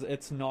 Because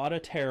it's not a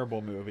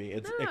terrible movie.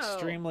 It's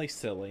extremely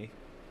silly.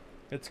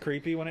 It's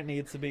creepy when it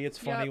needs to be. It's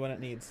funny when it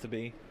needs to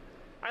be.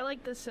 I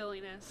like the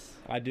silliness.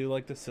 I do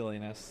like the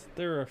silliness.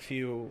 There are a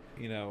few,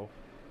 you know,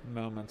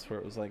 moments where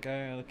it was like,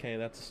 oh, okay,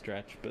 that's a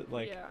stretch. But,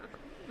 like... Yeah,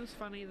 it was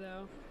funny,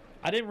 though.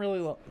 I didn't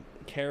really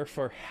care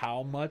for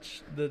how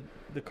much the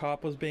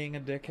cop was being a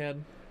dickhead.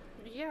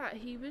 Yeah,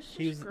 he was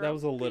just that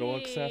was a little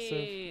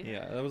excessive.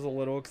 Yeah, that was a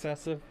little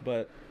excessive,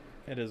 but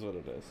it is what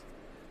it is.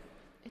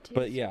 It is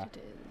but yeah, what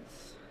it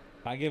is.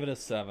 I give it a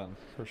 7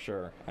 for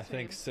sure. I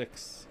think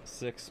 6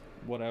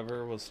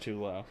 whatever was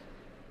too low.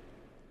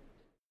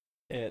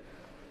 It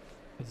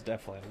was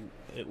definitely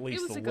at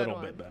least a little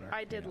bit better.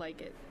 I did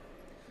like it.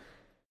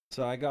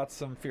 So I got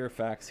some fear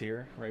facts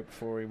here right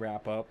before we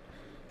wrap up.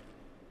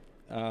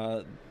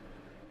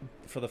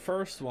 For the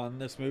first one,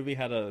 this movie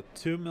had a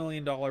 $2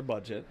 million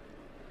budget,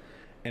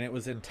 and it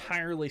was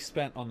entirely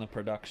spent on the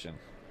production.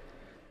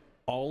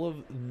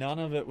 None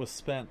of it was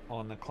spent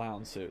on the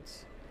clown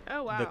suits.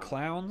 Oh, wow. The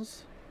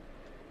clowns,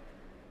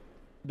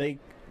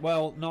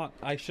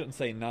 I shouldn't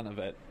say none of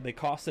it. They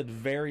costed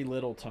very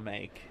little to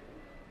make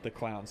the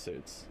clown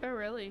suits. Oh,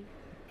 really?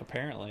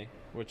 Apparently,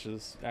 which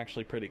is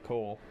actually pretty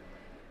cool.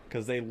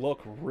 Because they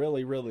look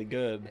really, really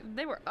good.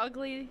 They were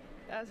ugly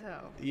as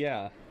hell.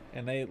 Yeah,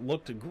 and they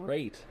looked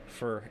great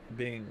for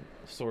being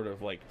sort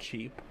of like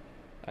cheap,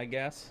 I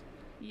guess.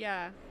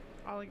 Yeah,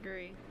 I'll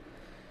agree.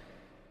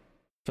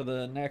 For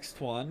the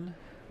next one,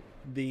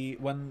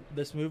 when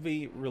this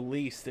movie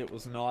released, it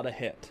was not a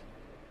hit,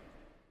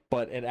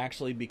 but it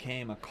actually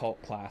became a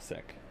cult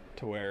classic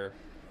to where,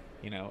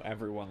 you know,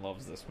 everyone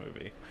loves this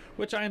movie,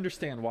 which I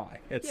understand why.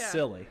 It's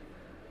silly,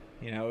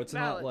 you know. It's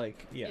not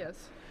like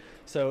Yes.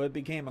 So it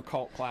became a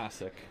cult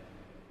classic,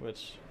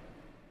 which,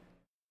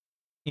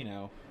 you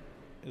know,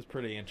 is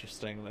pretty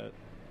interesting that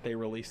they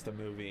released the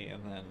movie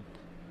and then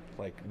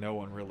like no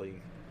one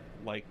really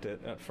liked it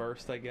at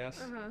first, I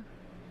guess.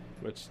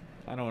 Which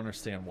I don't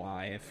understand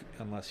why,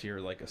 unless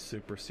you're like a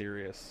super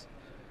serious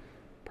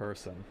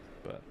person,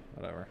 but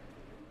whatever.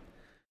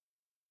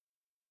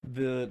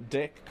 The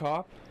dick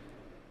cop,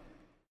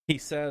 he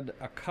said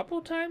a couple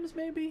times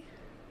maybe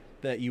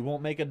that you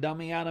won't make a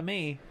dummy out of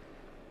me,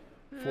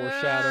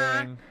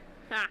 foreshadowing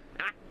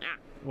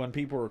when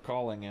people were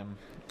calling him,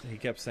 he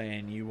kept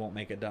saying, "You won't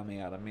make a dummy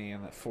out of me,"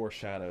 and that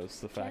foreshadows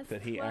the fact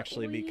that he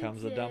actually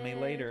becomes a dummy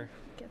later.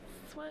 Guess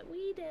what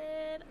we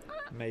did?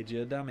 Made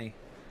you a dummy.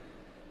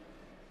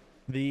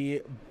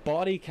 The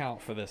body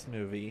count for this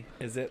movie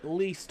is at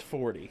least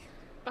 40.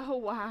 Oh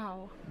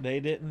wow! They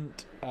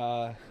didn't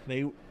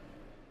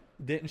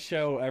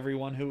show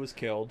everyone who was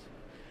killed,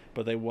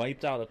 but they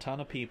wiped out a ton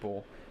of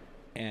people,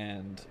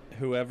 and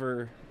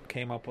whoever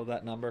came up with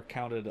that number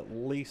counted at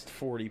least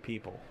 40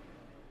 people,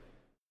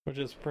 which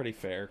is pretty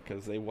fair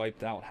because they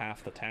wiped out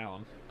half the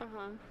town.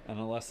 And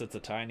unless it's a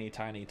tiny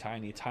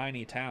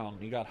town,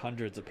 you got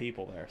hundreds of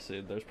people there,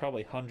 so there's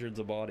probably hundreds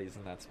of bodies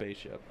in that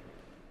spaceship.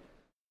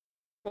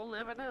 We'll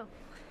never know.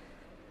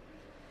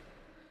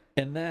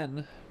 And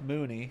then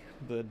Mooney,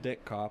 the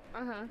dick cop,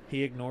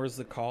 he ignores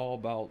the call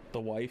about the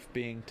wife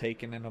being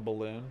taken in a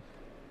balloon,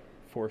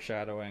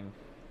 foreshadowing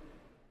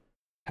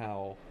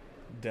how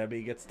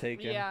Debbie gets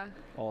taken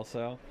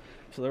also.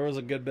 So there was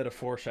a good bit of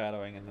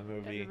foreshadowing in the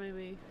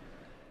movie.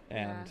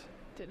 And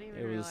didn't even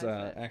it was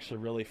realize actually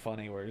really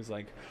funny where he's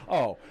like,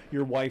 "Oh,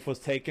 your wife was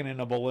taken in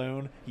a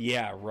balloon?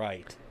 Yeah,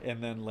 right."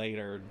 And then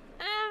later,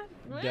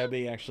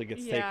 Debbie actually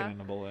gets taken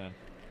in a balloon.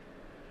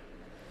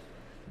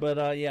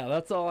 But yeah,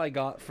 that's all I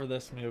got for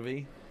this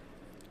movie.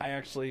 I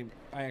actually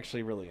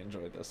really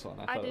enjoyed this one.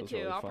 I thought did it was too.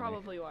 really I'll funny.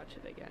 probably watch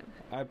it again.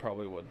 I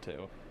probably would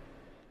too.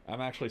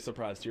 I'm actually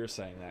surprised you're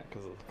saying that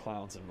because of the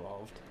clowns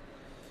involved.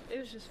 It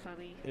was just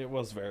funny. It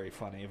was very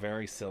funny,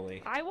 very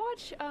silly. I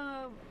watch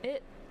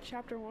It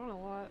Chapter 1 a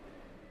lot.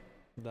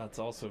 That's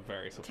also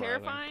very surprising.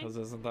 Terrifying. Because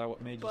isn't that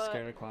what made you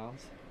scared of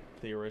clowns?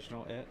 The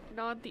original It?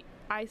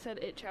 I said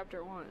It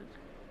Chapter 1.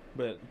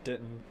 But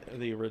didn't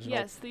the original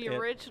Yes, the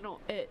original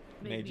It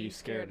made you me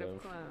scared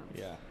of clowns.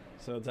 Yeah.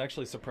 So it's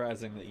actually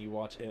surprising that you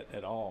watch It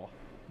at all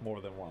more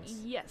than once.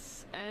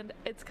 Yes, and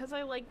it's because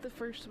I like the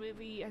first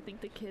movie. I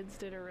think the kids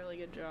did a really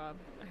good job.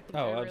 I think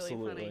Oh, they're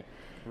absolutely. Really funny.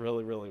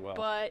 Really, really well.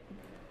 But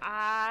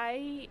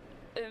I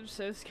am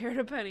so scared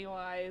of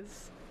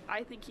Pennywise.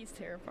 I think he's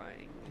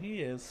terrifying.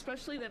 He is.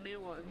 Especially the new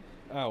one.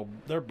 Oh,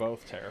 they're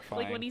both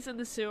terrifying. Like when he's in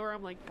the sewer,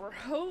 I'm like,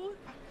 bro.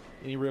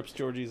 He rips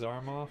Georgie's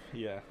arm off?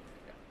 Yeah.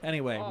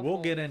 Anyway, Awful.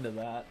 we'll get into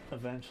that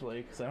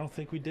eventually, because I don't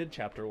think we did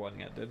Chapter 1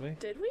 yet, did we?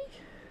 Did we?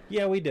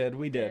 Yeah, we did.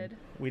 We did.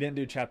 We didn't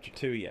do Chapter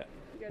 2 yet.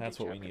 That's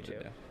what we need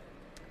to do.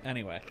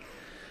 Anyway,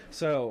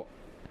 so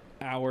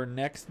our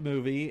next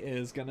movie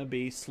is going to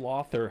be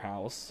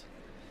Slaughterhouse.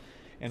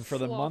 And for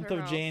the month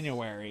of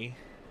January...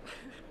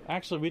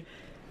 Actually,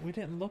 we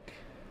didn't look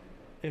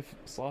if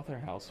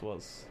Slaughterhouse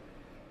was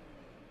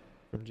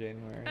from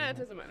January. It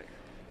doesn't matter.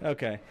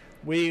 Okay.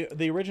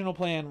 The original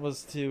plan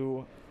was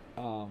to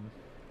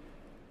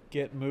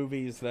get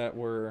movies that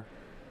were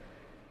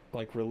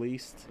like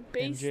released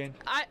in January.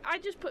 I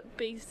just put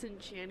based in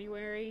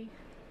January.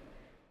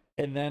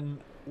 And then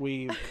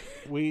we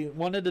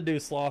wanted to do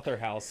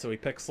Slaughterhouse, so we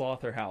picked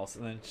Slaughterhouse,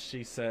 and then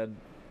she said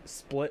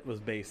Split was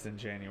based in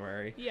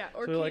January. Yeah,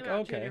 or so came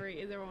out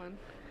January, either one.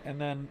 And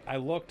then I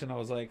looked and I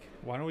was like,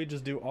 why don't we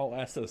just do all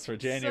S's for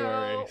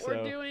January? So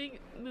we're doing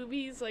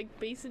movies like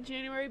based in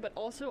January, but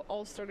also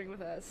all starting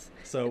with S.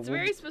 So it's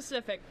very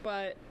specific,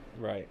 but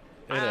right,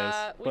 it is.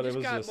 But we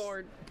just got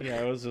bored.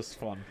 Yeah, it was just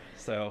fun.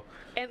 So.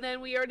 And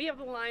then we already have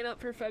the lineup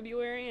for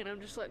February, and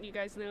I'm just letting you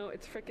guys know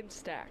it's freaking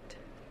stacked.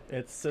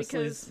 It's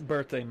Cicely's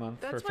birthday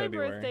month for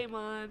February. That's my birthday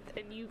month,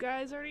 and you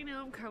guys already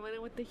know I'm coming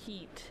in with the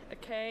heat.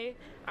 Okay,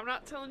 I'm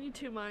not telling you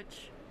too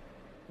much,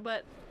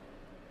 but.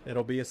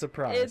 It'll be a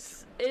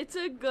surprise. It's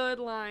a good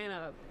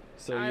lineup.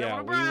 So I yeah,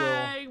 don't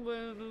brag,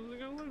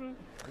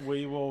 but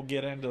we will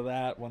get into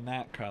that when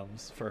that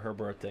comes for her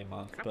birthday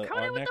month. I'm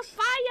coming with the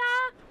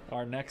fire.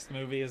 Our next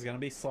movie is going to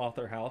be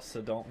Slaughterhouse,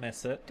 so don't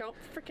miss it. Don't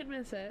freaking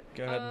miss it.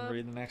 Go ahead and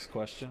read the next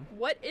question.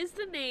 What is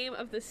the name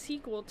of the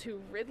sequel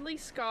to Ridley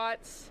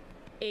Scott's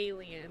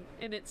Alien?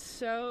 And it's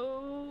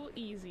so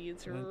easy.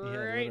 It's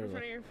right in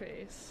front of your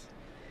face.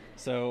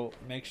 So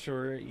make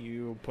sure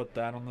you put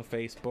that on the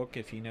Facebook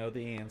if you know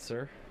the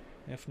answer.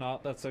 If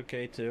not, that's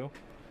okay too.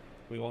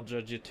 We won't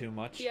judge you too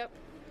much. Yep.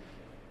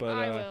 But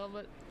I will,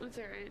 but it's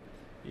alright.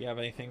 You have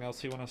anything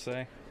else you want to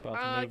say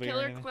about the movie?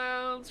 Killer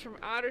Klowns from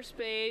Outer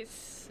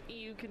Space.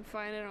 You can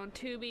find it on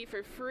Tubi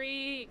for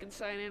free. You can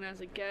sign in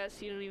as a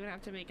guest. You don't even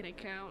have to make an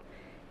account.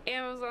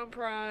 Amazon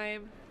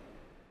Prime,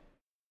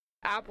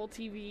 Apple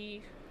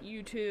TV,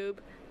 YouTube.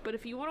 But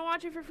if you want to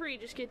watch it for free,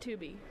 just get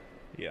Tubi.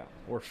 Yeah,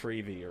 or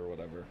Freevee or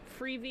whatever.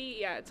 Freevee,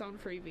 yeah, it's on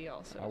Freevee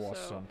also. I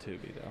watched it on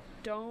Tubi though.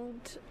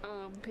 Don't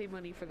pay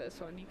money for this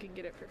one. You can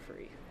get it for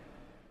free.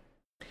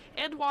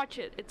 And watch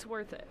it. It's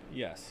worth it.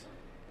 Yes.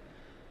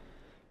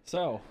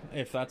 So,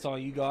 if that's all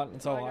you got,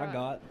 that's all I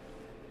got.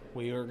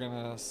 We are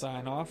going to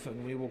sign off,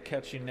 and we will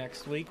catch you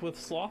next week with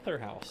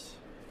Slaughterhouse.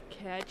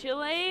 Catch you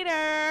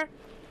later.